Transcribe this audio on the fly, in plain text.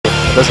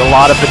There's a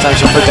lot of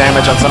potential for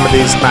damage on some of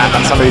these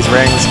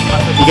rings.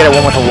 You get it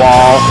one with a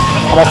wall.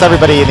 Almost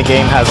everybody in the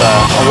game has a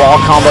wall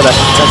combo that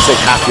can potentially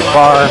half your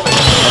bar,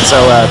 and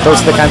so those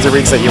are the kinds of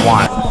reads that you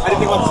want. I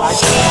didn't think about the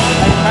side.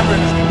 I remember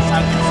in this game, the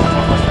side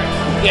was right.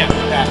 Yeah.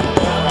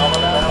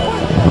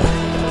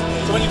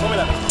 So when you told me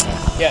that.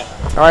 Yeah.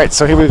 All right,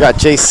 so here we've got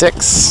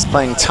J6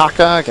 playing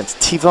Taka against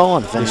Tivo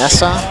and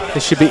Vanessa.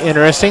 This should be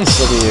interesting. This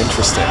will be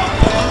interesting.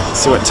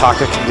 See what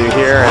Taka can do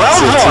here, and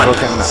see if Tivo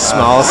can.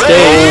 Small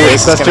stage.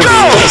 This is going to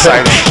be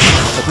exciting.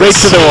 Right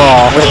to the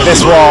wall. With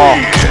this wall.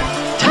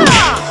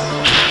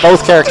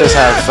 Both characters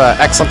have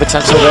excellent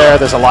potential there.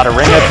 There's a lot of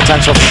ring hit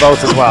potential for both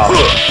as well.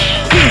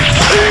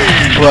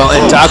 Well,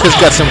 and Taka's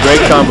got some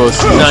great combos.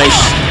 Nice.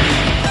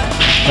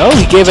 Oh,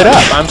 he gave it up.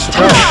 I'm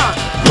surprised.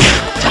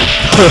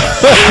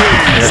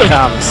 Here it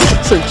comes.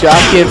 Some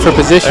jockeying for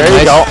position. There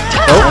you nice. go.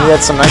 Oh, he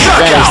had some nice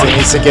advantage. He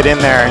needs to get in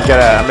there and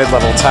get a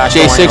mid-level attack.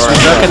 J6 was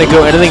not going to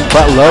go anything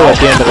but low at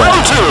the end of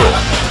that.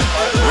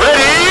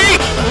 Ready,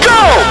 go!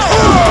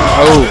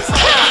 Oh.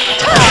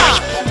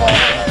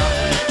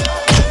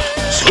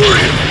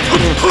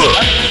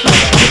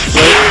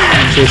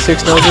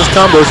 J6 knows his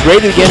combos.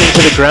 Ready to get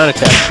into the ground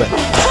attack, but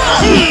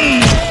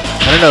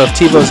I don't know if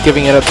Tivo's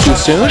giving it up too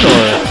soon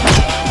or.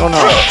 Oh no.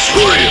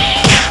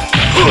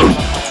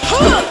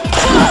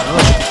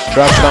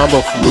 Drop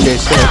combo from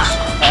J6.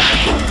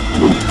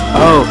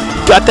 Oh,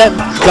 got that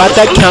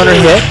counter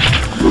hit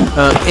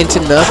into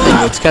nothing.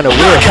 It's kind of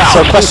weird.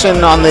 So,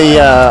 question on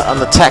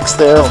the text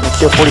there on the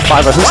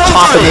Q45: who's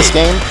top in this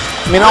game?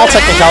 I mean, all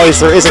technicalities,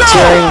 there is a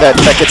tiering that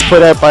gets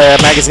put out by a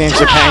magazine in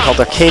Japan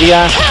called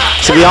Arcadia.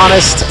 To be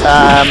honest,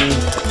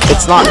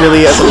 it's not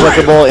really as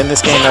applicable in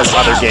this game as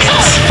other games.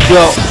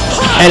 Well,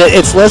 and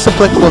it's less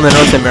applicable in the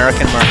North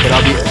American market.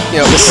 I'll be,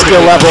 the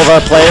skill level of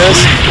our players,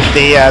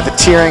 the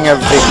tiering of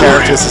the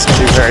characters is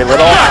going to do very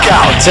little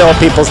until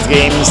people's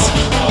games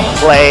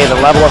play. The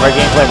level of our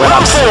gameplay went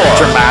up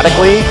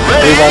dramatically.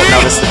 We won't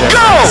notice the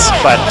difference,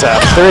 but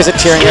there is a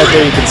tiering out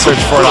there. You can search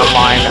for it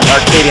online.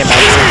 Arcadia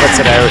magazine puts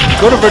it out.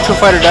 Go to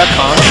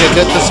virtuafighter.com.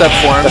 Get the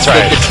subforums. That's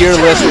right. The tier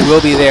list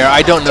will be there.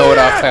 I don't know it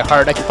off by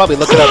heart. I could probably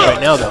look it up right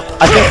now, though.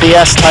 I think the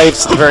S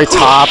types at the very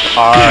top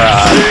are.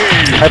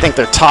 I think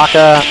they're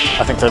Taka.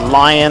 I think they're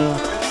Lion.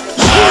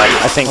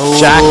 I think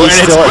Jackie's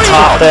still at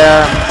top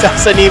there.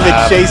 Doesn't even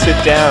chase it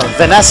down.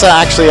 Vanessa,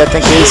 actually, I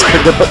think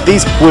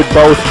these would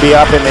both be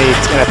up in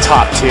a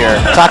top tier.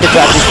 Taka,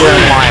 Jackie, Fear,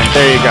 and Lion.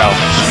 There you go.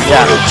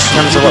 Yeah, in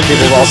terms of what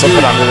people also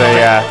put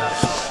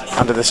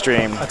under the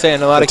stream. I'll tell you,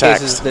 in a lot of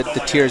cases, the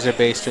tiers are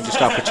based on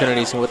just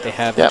opportunities and what they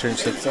have in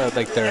terms of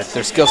like their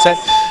skill set.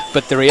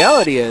 But the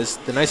reality is,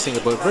 the nice thing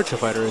about Virtua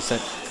Fighter is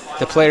that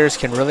the players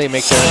can really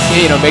make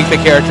their, make the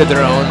character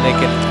their own. They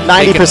can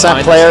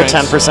 90% player,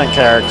 10%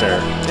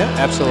 character. Yeah,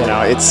 absolutely.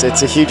 It's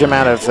a huge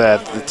amount of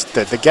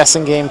the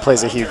guessing game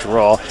plays a huge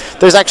role.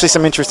 There's actually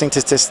some interesting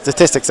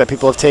statistics that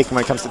people have taken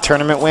when it comes to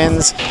tournament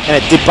wins,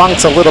 and it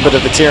debunks a little bit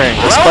of the tiering.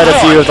 There's quite a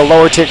few of the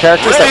lower tier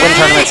characters that win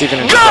tournaments even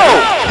in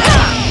Japan.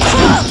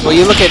 Well,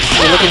 you look at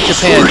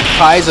Japan.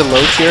 Pai's a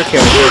low tier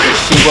character.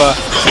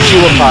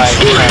 Shiwa Pai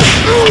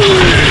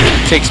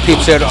takes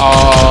peeps out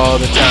all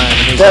the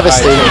time.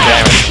 Devastating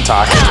damage to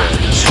Taka.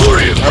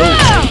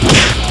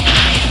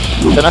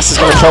 Vanessa's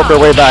going to choke her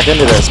way back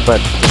into this,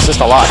 but it's just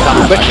a lot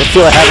coming. But I can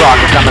feel a head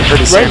rocker coming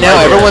pretty soon. Right now,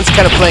 everyone's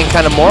kind of playing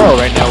kind of moral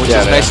right now, which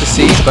is nice to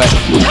see. But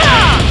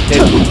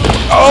very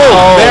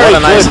what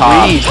a nice good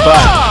read, but.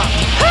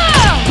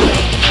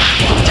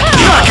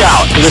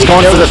 He was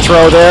going for the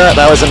throw there.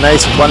 That was a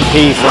nice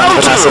 1P from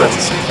Vanessa.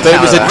 But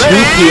it was a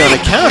 2P on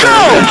a counter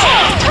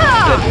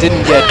that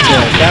didn't get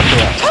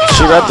capitalized.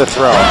 She read the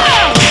throw.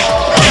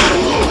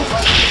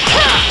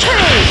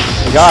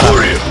 You got him.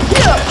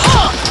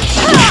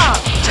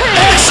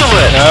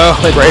 Excellent! Oh,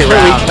 great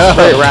round.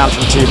 Great round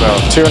from Tivo.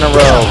 2 in a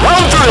row.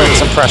 Putting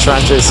some pressure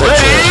on J6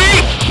 here.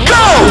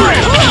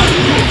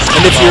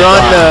 And if you're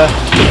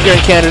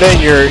in Canada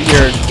and you're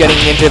getting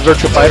into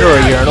Virtua Fighter, or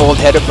you're an old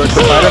head of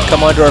Virtua Fighter,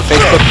 come onto our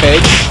Facebook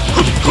page.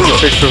 You can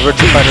search for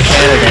Virtua Fighter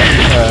Canada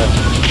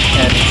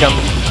and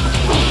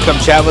come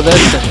chat with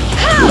us and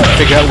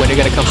figure out when you're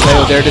going to come play.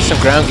 Well, there, just some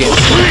ground games.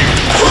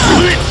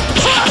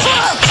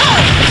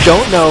 I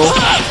don't know.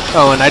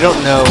 Oh, and I don't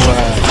know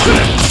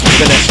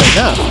Vanessa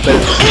enough, but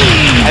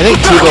I think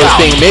Tivo is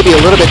being maybe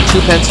a little bit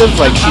too pensive.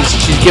 Like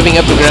she's giving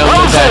up the ground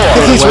with that. I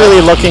think he's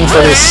really looking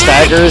for his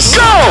staggers.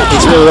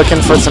 He's really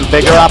looking for some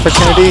bigger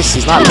opportunities.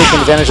 He's not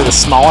taking advantage of the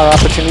smaller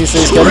opportunities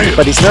that he's getting,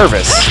 but he's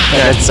nervous.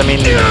 And I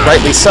mean,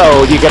 rightly so.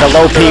 You get a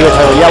low P with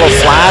a yellow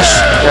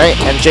flash, right?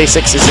 And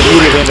J6 is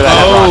immediately into that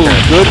head rocker.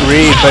 Good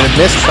read, but a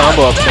missed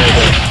combo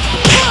opportunity.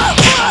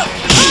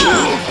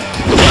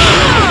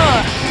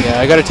 Yeah,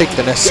 I gotta take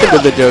Vanessa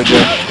to the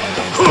dojo.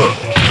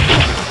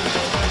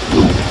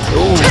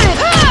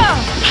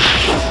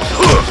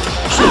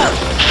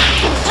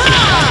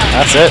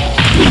 That's it.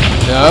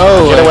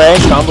 No. Get away.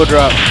 Combo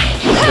drop.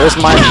 There's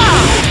mine.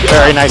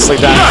 Very nicely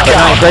done.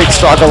 Great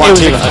struggle on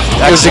Tivo.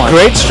 It was a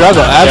great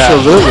struggle,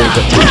 absolutely.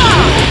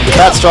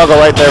 Yeah. That struggle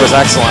right there was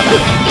excellent.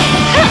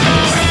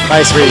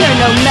 Nice read.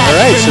 All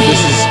right, so this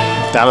is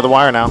Down to the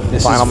wire now.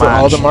 This Final is for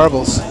match. all the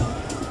marbles.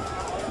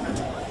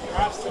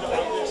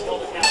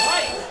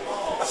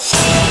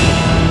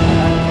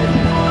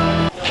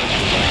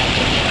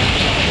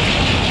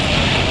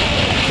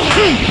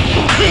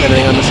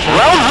 Everything on the screen.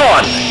 Round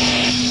one.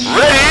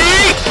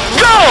 Ready,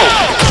 go!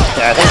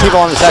 Yeah, I think people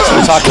on the text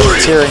were talking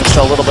about tiering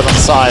still a little bit on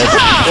the side.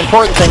 The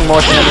important thing more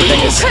than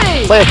anything is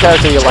play a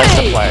character you like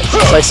to play.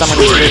 Play someone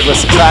who's good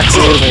with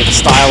subtraction, maybe the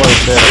style of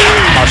the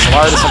martial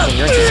art is something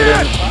you're interested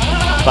in.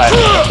 But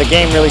the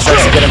game really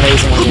starts to get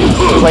amazing when you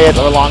play it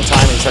for a long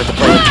time and you start to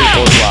play with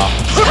people as well.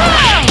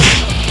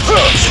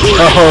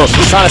 Oh,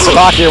 trying to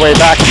sabaki your way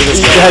back into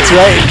this game. That's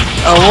right.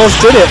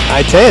 Almost did it.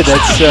 I tell you,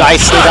 that's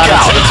Nicely done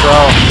into the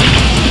throw.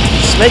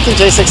 Just making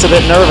J6 a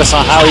bit nervous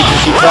on how he can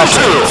keep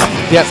pressure.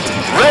 Yep.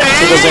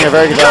 Tivo's doing a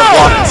very good job of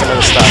blocking some of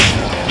this stuff.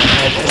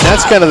 And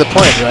that's kind of the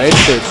point, right?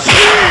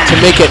 To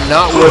make it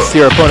not worth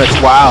your opponent's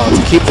while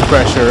to keep the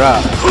pressure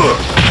up.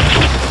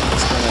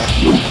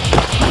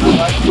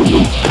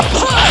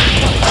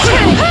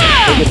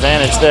 Big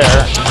advantage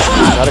there.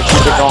 Gotta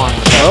keep it going.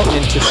 Oh,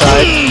 into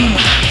side.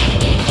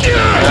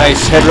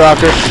 Nice head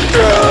rocker.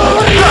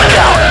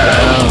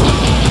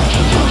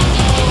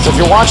 So if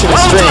you're watching the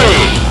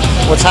stream,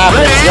 what's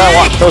happening is you gotta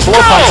watch those low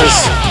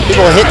punches.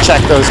 People hit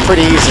check those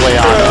pretty easily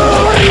on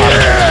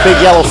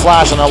big yellow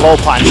flash on a low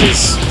punch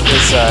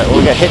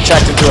will get hit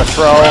checked into a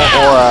throw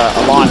or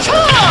a launcher.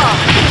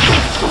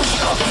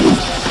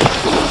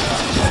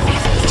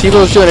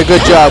 Tivo's doing a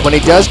good job. When he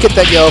does get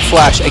that yellow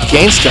flash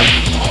against him,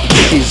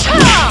 he's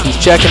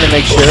checking to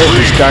make sure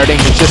he's guarding.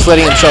 He's just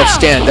letting himself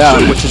stand up,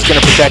 which is going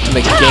to protect him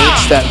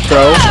against that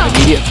throw, an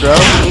immediate throw.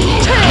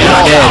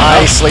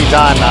 Nicely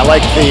done. I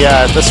like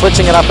the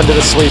switching it up into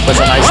the sweep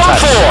was a nice touch.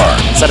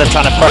 Instead of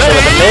trying to pressure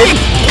with the mid,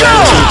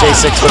 guarantee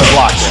J6 would have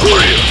blocked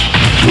it.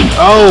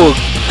 Oh,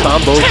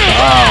 combo.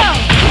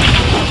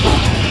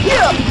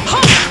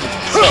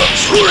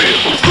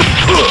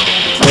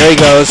 There he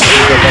goes. He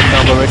got that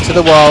combo right to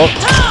the wall.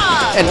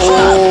 And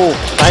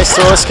nice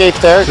throw escape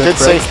there. Good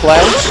safe play.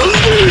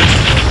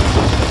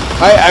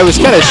 I was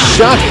kind of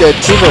shocked that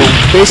Tivo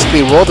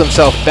basically rolled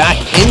himself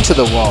back into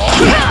the wall.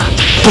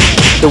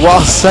 The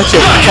wall's such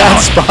a bad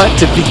spot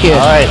to be in.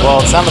 All right,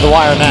 well, it's down to the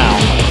wire now.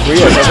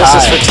 So this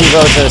is for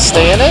Tivo to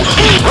stay in it.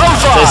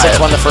 J6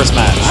 won the first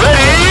match.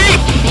 Ready,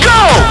 go!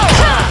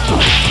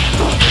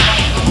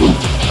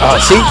 Oh,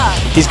 see?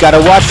 He's got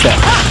to watch that.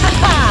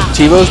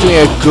 Tivo's doing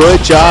a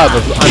good job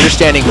of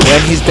understanding when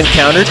he's been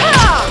countered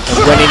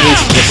and when he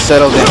needs to just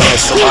settle down.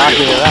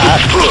 Lucky to that.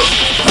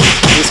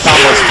 These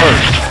combos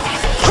hurt.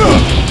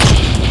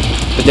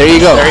 But there you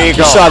go. There you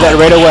go. You saw that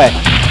right away.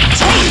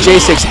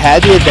 J6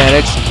 had the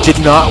advantage, did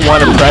not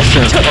want to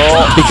pressure him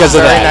because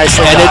of that.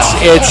 And it's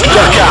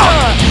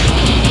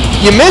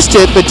you missed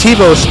it, but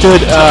Tivo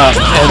stood up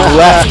and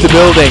left the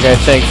building, I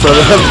think, for a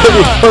little bit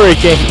before he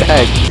came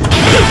back.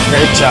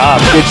 Great job.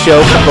 Good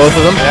show from both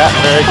of them. Yeah,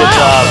 very good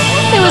job.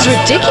 It was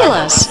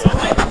ridiculous.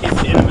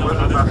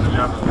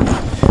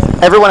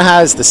 Everyone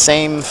has the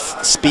same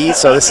speed,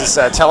 so this is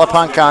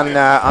Telepunk on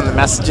the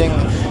messaging.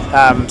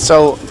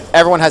 So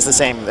everyone has the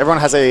same. Everyone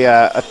has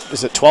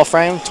is it 12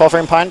 frame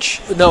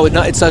punch? No,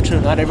 it's not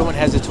true. Not everyone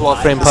has a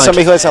 12 frame punch.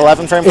 Somebody who has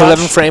 11 frame punch?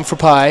 11 frame for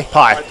Pi.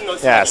 Pi.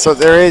 Yeah, so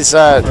there is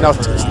no.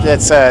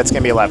 It's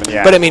gonna be 11.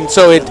 Yeah. But I mean,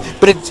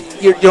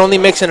 you're only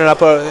mixing it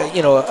up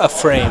a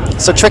frame.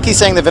 So Tricky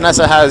saying that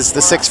Vanessa has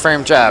the 6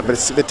 frame jab, but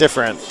it's a bit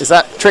different. Is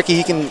that Tricky?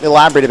 He can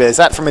elaborate a bit. Is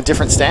that from a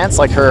different stance,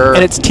 like her?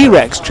 And it's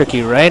T-Rex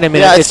Tricky, right? I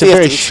mean, yeah, it's a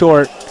very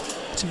short.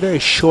 It's a very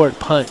short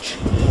punch.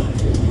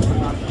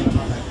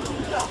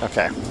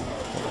 Okay.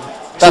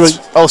 That's,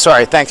 oh,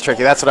 sorry. Thanks,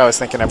 Tricky. That's what I was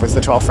thinking of, was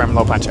the 12 frame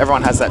low punch.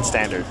 Everyone has that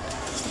standard.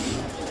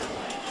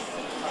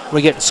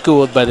 We're getting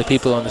schooled by the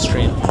people on the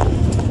stream.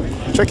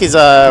 Tricky's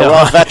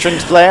a veteran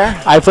player.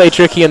 I play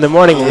Tricky in the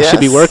morning when we should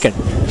be Yes. working.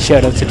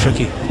 Shout out to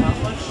Tricky.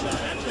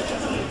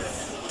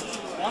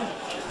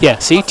 Yeah,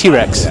 see?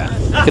 T-Rex. Yeah.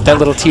 Get that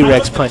little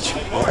T-Rex punch.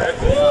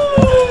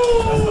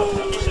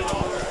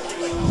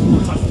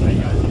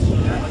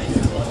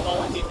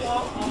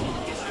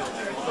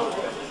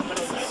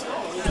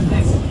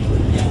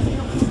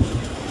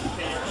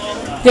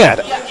 Yeah,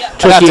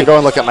 I'd have to go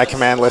and look at my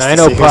command list. I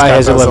know Pi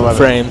has 11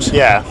 frames.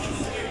 Yeah.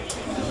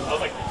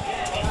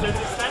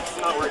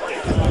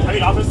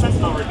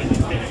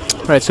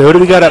 Right, so who do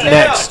we got up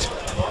next?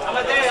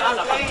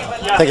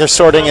 I think they're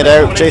sorting it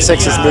out.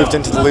 J6 has moved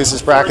into the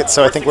losers bracket,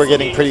 so I think we're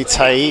getting pretty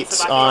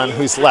tight on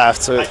who's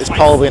left. So it's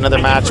probably another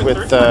match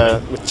with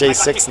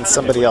J6 and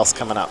somebody else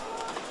coming up.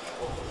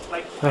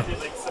 Huh.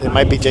 It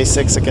might be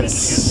J6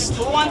 against,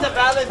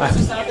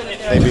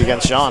 maybe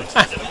against Jean.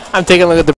 I'm taking a look at the